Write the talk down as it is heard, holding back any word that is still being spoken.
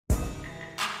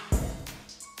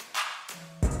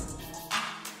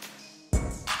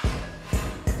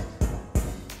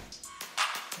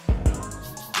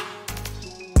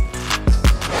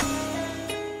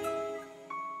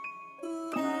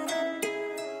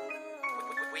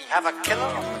have a killer.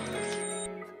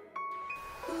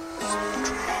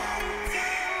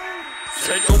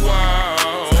 Take a walk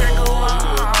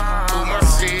through my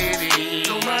city.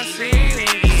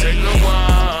 Take a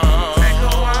walk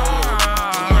through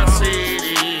my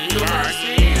city.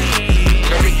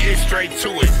 Let me get straight to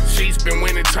it. She's been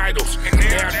winning titles.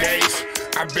 Nowadays,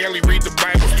 I barely read the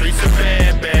Bible. Streets are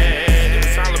bad.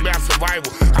 It's all about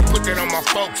survival. I put that on my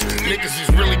folks. Niggas is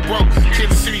really broke.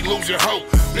 Kid City losing hope.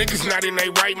 Niggas not in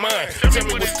their right mind. Tell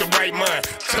me what's the right mind.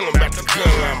 Tell them about the gun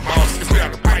line, boss. It's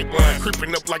not a pipeline.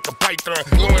 Creeping up like a python.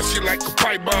 Blowing shit like a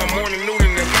pipe bomb. Morning, noon,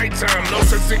 and at nighttime. No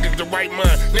such thing as the right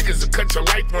mind. Niggas will cut your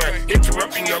lifeline.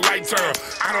 Interrupting your lifetime.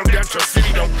 I don't doubt your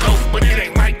city don't go, but it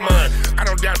ain't like mine. I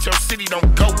don't doubt your city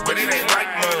don't go, but it ain't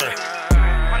like mine.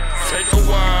 Take a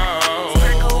walk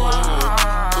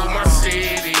through my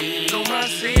city.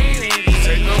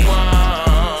 Take a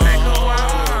walk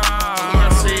through my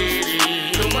city.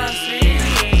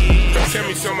 Don't tell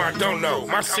me something I don't know.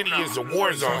 My city is a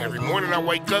war zone. Every morning I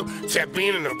wake up, tap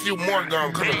in and a few more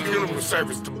gone. Come to funeral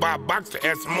service to buy a box to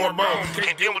add some more bones.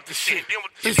 And deal with the shit.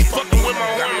 It's fucking with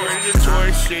my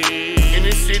mandatory shit. In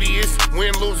this city, it's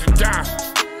win, lose, and die.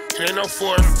 It ain't no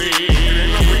forfeit. It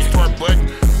ain't no restart button.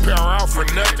 Power out for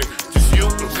nothing. Just you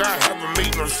and God have a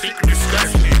meeting on secret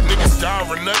discussion. Niggas die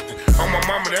over nothing. On my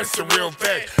mama, that's a real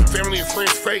fact. Family and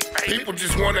friends fake. People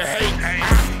just wanna hate.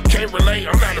 I can't relate.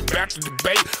 I'm not about to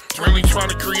debate. Really trying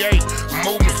to create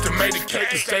movements to make the cake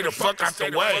and stay the fuck out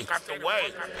the way. Take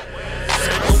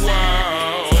a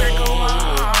walk